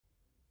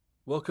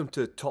Welcome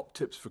to Top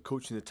Tips for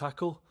Coaching the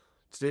Tackle.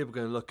 Today we're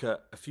going to look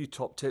at a few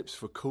top tips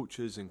for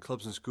coaches in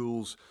clubs and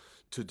schools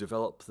to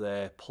develop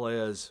their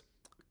players'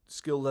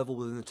 skill level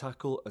within the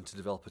tackle and to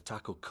develop a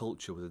tackle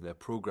culture within their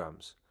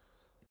programs.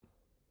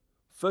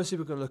 Firstly,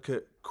 we're going to look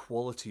at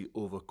quality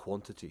over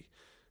quantity.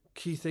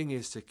 Key thing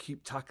is to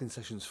keep tackling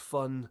sessions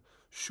fun,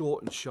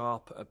 short and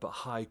sharp, but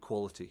high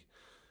quality.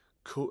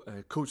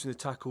 Coaching the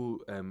tackle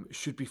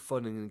should be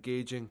fun and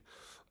engaging.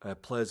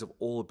 Players of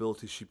all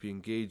abilities should be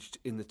engaged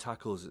in the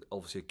tackle, is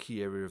obviously a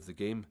key area of the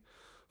game.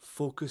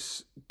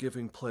 Focus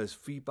giving players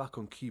feedback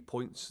on key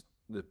points,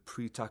 the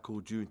pre-tackle,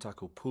 during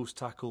tackle,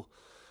 post-tackle,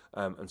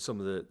 and some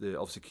of the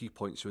obviously key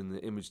points are in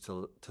the image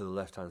to the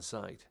left-hand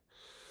side.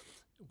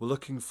 We're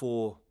looking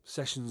for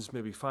sessions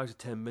maybe 5 to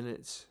 10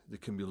 minutes. They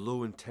can be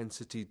low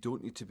intensity,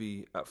 don't need to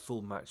be at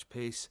full match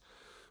pace.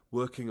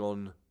 Working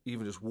on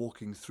even just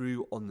walking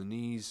through on the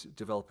knees,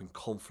 developing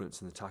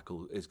confidence in the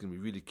tackle is going to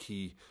be really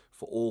key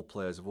for all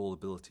players of all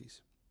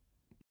abilities.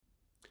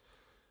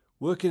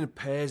 Working in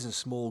pairs and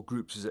small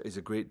groups is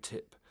a great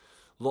tip.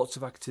 Lots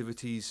of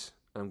activities,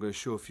 and I'm going to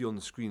show a few on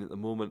the screen at the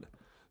moment,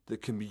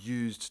 that can be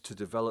used to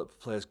develop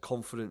players'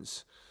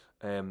 confidence,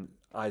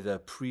 either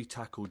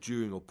pre-tackle,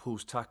 during or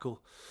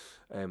post-tackle.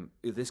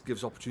 This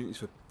gives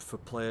opportunities for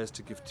players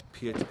to give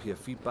peer-to-peer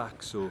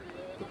feedback, so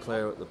the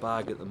player at the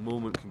bag at the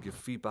moment can give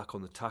feedback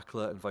on the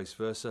tackler and vice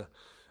versa,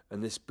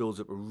 and this builds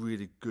up a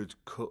really good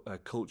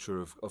culture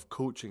of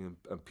coaching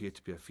and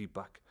peer-to-peer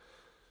feedback.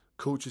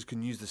 Coaches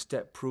can use the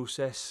step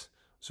process,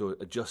 so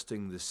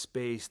adjusting the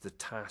space, the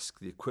task,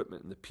 the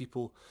equipment and the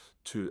people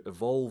to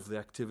evolve the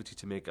activity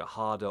to make it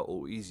harder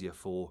or easier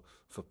for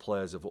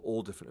players of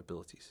all different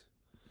abilities.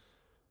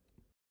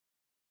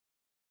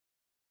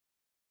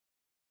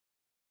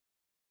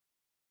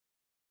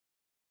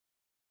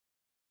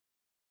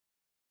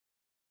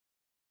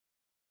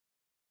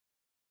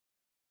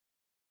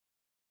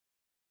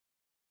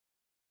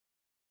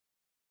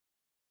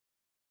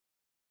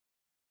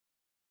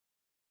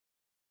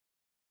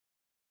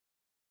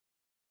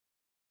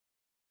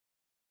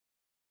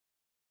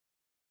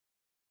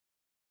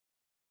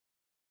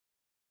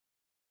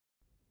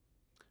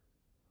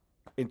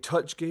 In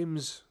touch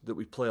games that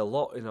we play a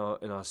lot in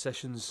our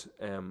sessions,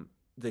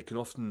 they can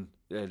often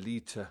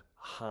lead to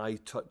high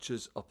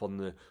touches up on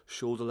the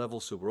shoulder level.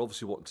 So we're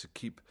obviously wanting to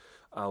keep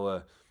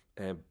our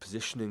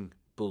positioning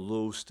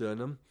below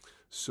sternum.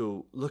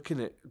 So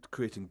looking at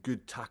creating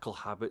good tackle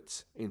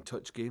habits in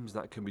touch games,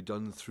 that can be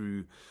done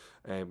through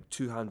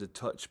two-handed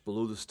touch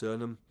below the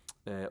sternum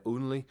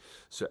only.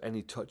 So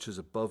any touches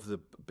above the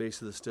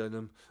base of the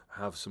sternum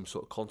have some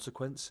sort of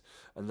consequence,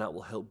 and that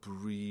will help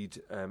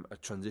breed a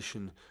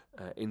transition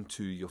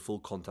into your full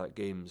contact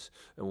games,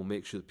 and will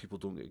make sure that people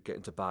don't get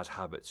into bad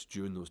habits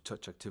during those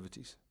touch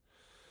activities.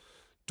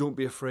 Don't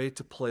be afraid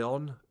to play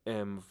on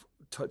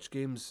touch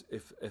games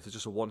if it's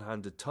just a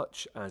one-handed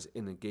touch, as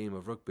in a game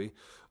of rugby.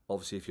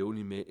 Obviously, if you're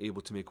only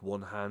able to make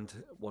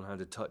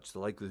one-handed touch, the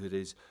likelihood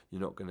is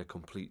you're not going to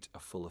complete a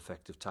full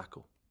effective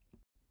tackle.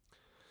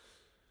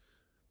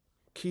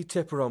 Key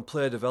tip around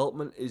player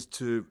development is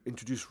to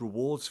introduce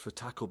rewards for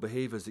tackle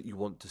behaviours that you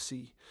want to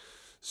see.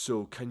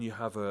 So can you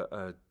have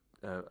an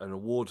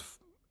award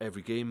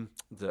every game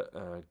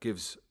that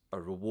gives a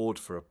reward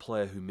for a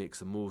player who makes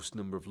the most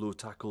number of low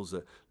tackles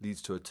that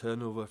leads to a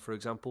turnover, for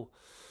example?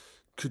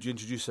 Could you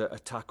introduce a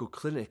tackle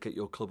clinic at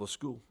your club or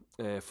school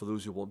for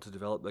those who want to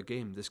develop their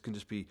game? This can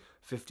just be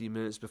 15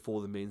 minutes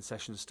before the main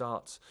session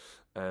starts.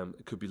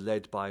 It could be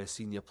led by a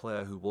senior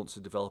player who wants to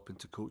develop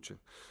into coaching.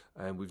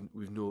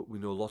 We know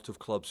a lot of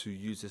clubs who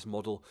use this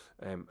model,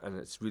 and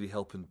it's really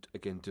helping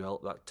again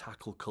develop that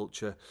tackle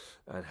culture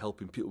and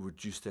helping people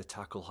reduce their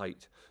tackle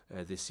height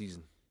this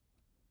season.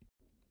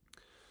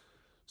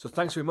 So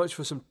thanks very much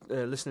for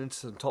listening to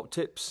some top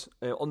tips.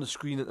 On the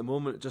screen at the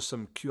moment, just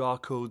some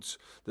QR codes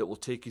that will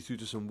take you through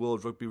to some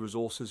World Rugby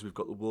resources. We've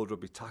got the World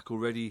Rugby Tackle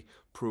Ready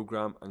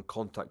program and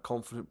Contact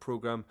Confident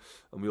program,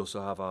 and we also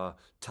have our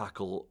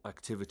tackle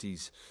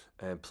activities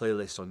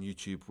playlist on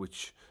YouTube,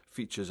 which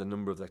features a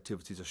number of the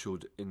activities I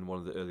showed in one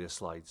of the earlier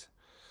slides.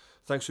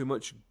 Thanks very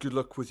much. Good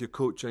luck with your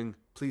coaching.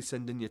 Please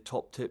send in your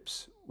top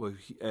tips.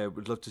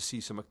 We'd love to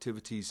see some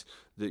activities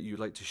that you'd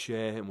like to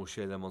share, and we'll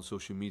share them on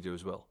social media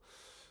as well.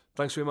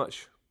 Thanks very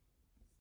much.